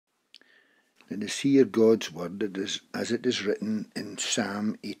Let us hear God's word as it is written in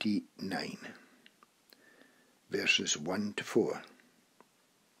Psalm 89, verses 1 to 4.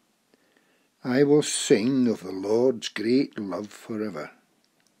 I will sing of the Lord's great love forever.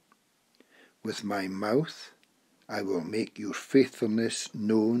 With my mouth I will make your faithfulness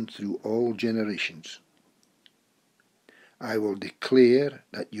known through all generations. I will declare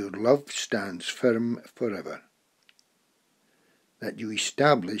that your love stands firm forever, that you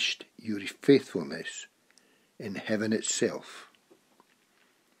established your faithfulness in heaven itself.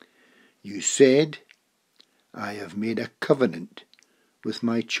 You said, I have made a covenant with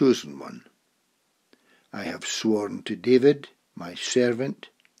my chosen one. I have sworn to David, my servant,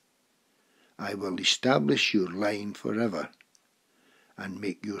 I will establish your line forever and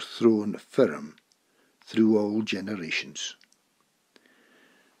make your throne firm through all generations.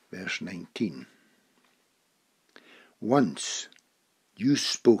 Verse 19. Once you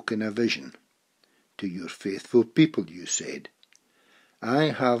spoke in a vision to your faithful people, you said, I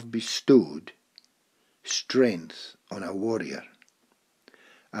have bestowed strength on a warrior.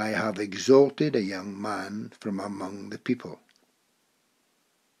 I have exalted a young man from among the people.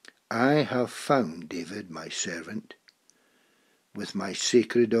 I have found David my servant. With my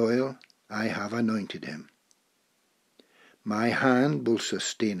sacred oil I have anointed him. My hand will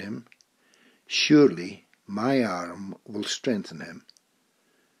sustain him. Surely my arm will strengthen him.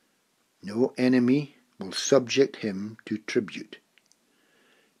 No enemy will subject him to tribute.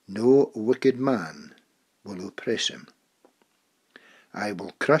 No wicked man will oppress him. I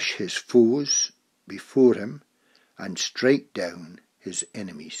will crush his foes before him and strike down his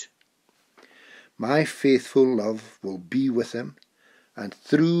enemies. My faithful love will be with him, and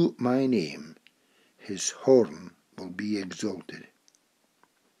through my name his horn will be exalted.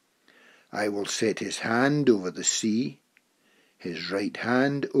 I will set his hand over the sea, his right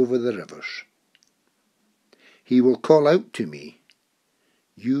hand over the rivers. He will call out to me,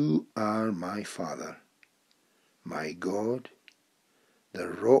 You are my Father, my God, the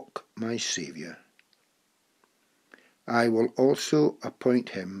rock, my Saviour. I will also appoint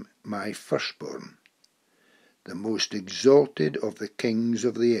him my firstborn, the most exalted of the kings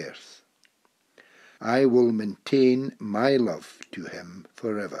of the earth. I will maintain my love to him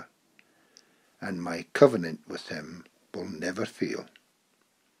forever, and my covenant with him will never fail.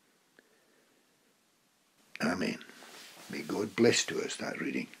 Amen. May God bless to us that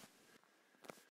reading.